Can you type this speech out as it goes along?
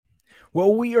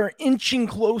Well, we are inching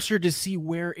closer to see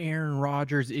where Aaron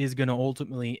Rodgers is going to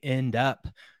ultimately end up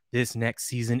this next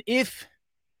season if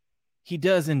he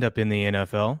does end up in the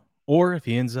NFL or if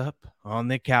he ends up on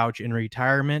the couch in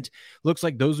retirement. Looks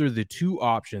like those are the two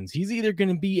options. He's either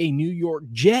going to be a New York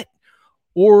Jet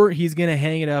or he's going to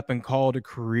hang it up and call it a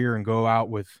career and go out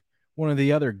with one of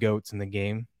the other GOATs in the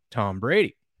game, Tom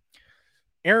Brady.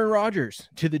 Aaron Rodgers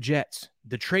to the Jets.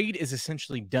 The trade is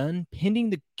essentially done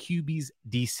pending the QB's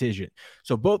decision.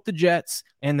 So both the Jets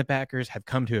and the Packers have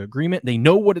come to agreement. They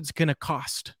know what it's going to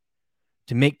cost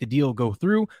to make the deal go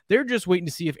through. They're just waiting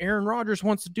to see if Aaron Rodgers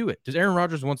wants to do it. Does Aaron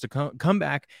Rodgers wants to come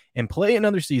back and play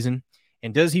another season?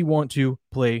 And does he want to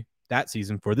play that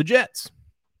season for the Jets?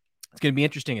 It's going to be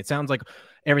interesting. It sounds like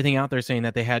everything out there saying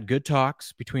that they had good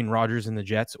talks between Rodgers and the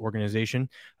Jets organization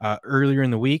earlier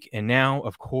in the week. And now,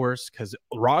 of course, because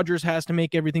Rodgers has to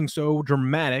make everything so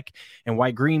dramatic and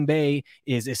why Green Bay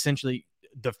is essentially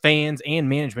the fans and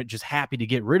management just happy to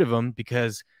get rid of him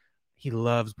because he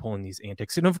loves pulling these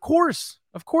antics. And of course,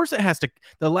 it has to,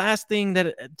 the last thing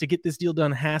that to get this deal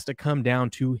done has to come down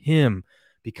to him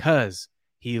because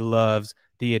he loves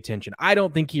the attention. I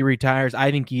don't think he retires.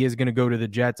 I think he is going to go to the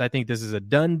Jets. I think this is a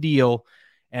done deal.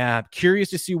 Curious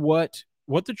to see what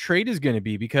the trade is going to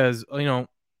be because,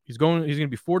 he's going to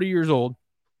be 40 years old.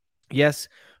 Yes,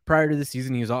 prior to the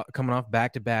season, he was coming off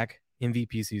back-to-back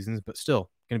MVP seasons, but still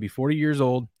going to be 40 years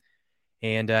old.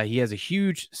 And he has a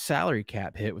huge salary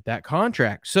cap hit with that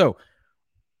contract. So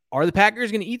are the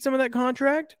Packers going to eat some of that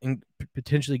contract and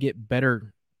potentially get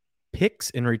better picks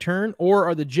in return? Or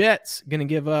are the Jets going to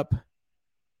give up a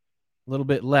little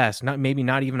bit less, maybe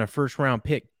not even a first-round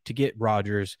pick to get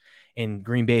Rodgers, and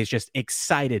Green Bay is just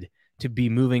excited to be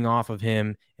moving off of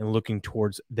him and looking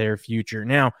towards their future?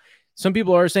 Now, some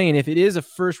people are saying if it is a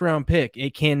first-round pick,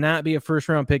 it cannot be a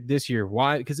first-round pick this year.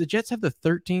 Why? Because the Jets have the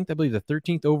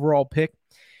 13th overall pick.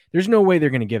 There's no way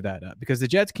they're going to give that up because the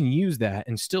Jets can use that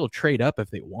and still trade up if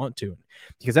they want to.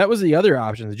 Because that was the other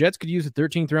option. The Jets could use the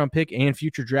 13th round pick and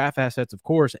future draft assets, of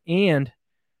course, and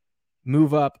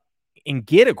move up and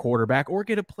get a quarterback or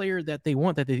get a player that they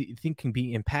want that they think can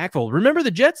be impactful. Remember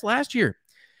the Jets last year,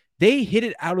 they hit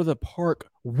it out of the park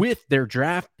with their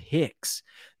draft picks.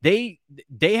 They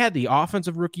had the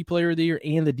offensive rookie player of the year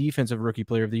and the defensive rookie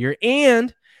player of the year,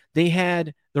 and they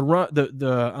had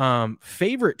the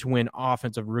favorite to win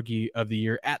offensive rookie of the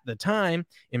year at the time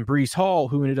in Breece Hall,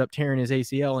 who ended up tearing his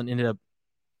ACL and ended up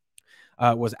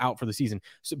was out for the season.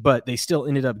 So, but they still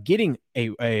ended up getting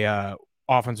a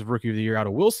offensive rookie of the year out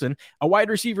of Wilson, a wide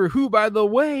receiver who, by the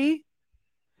way,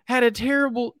 had a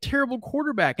terrible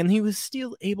quarterback, and he was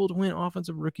still able to win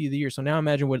offensive rookie of the year. So now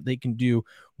imagine what they can do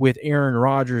with Aaron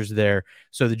Rodgers there.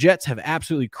 So the Jets have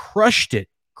absolutely crushed it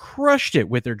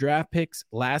with their draft picks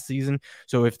last season.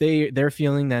 So if they're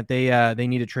feeling that they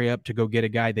need to trade up to go get a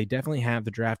guy, they definitely have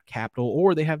the draft capital,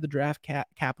 or they have the draft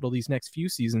capital these next few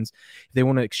seasons. If they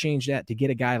want to exchange that to get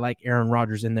a guy like Aaron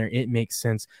Rodgers in there, it makes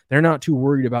sense. They're not too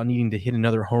worried about needing to hit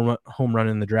another home run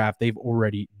in the draft. They've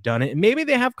already done it, and maybe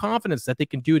they have confidence that they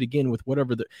can do it again with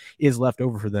whatever is left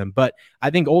over for them. But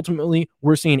I think ultimately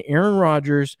we're seeing Aaron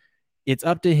Rodgers. It's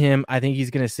up to him. I think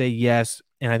he's going to say yes.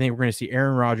 And I think we're going to see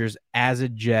Aaron Rodgers as a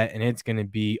Jet, and it's going to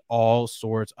be all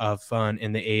sorts of fun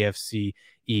in the AFC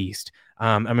East.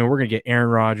 We're going to get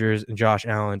Aaron Rodgers and Josh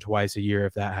Allen twice a year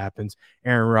if that happens.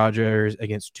 Aaron Rodgers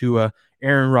against Tua,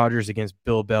 Aaron Rodgers against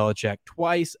Bill Belichick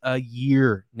twice a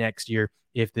year next year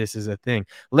if this is a thing.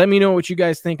 Let me know what you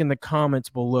guys think in the comments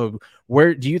below.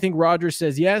 Where do you think Rodgers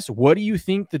says yes? What do you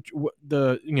think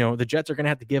the Jets are going to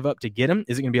have to give up to get him?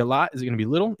 Is it going to be a lot? Is it going to be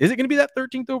little? Is it going to be that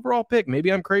 13th overall pick?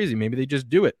 Maybe I'm crazy. Maybe they just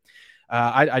do it.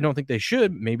 I don't think they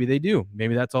should. Maybe they do.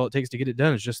 Maybe that's all it takes to get it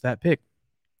done is just that pick.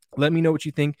 Let me know what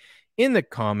you think in the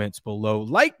comments below.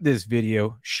 Like this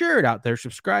video, share it out there,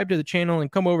 subscribe to the channel,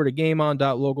 and come over to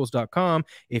gameon.locals.com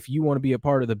if you want to be a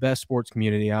part of the best sports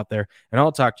community out there. And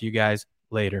I'll talk to you guys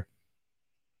later.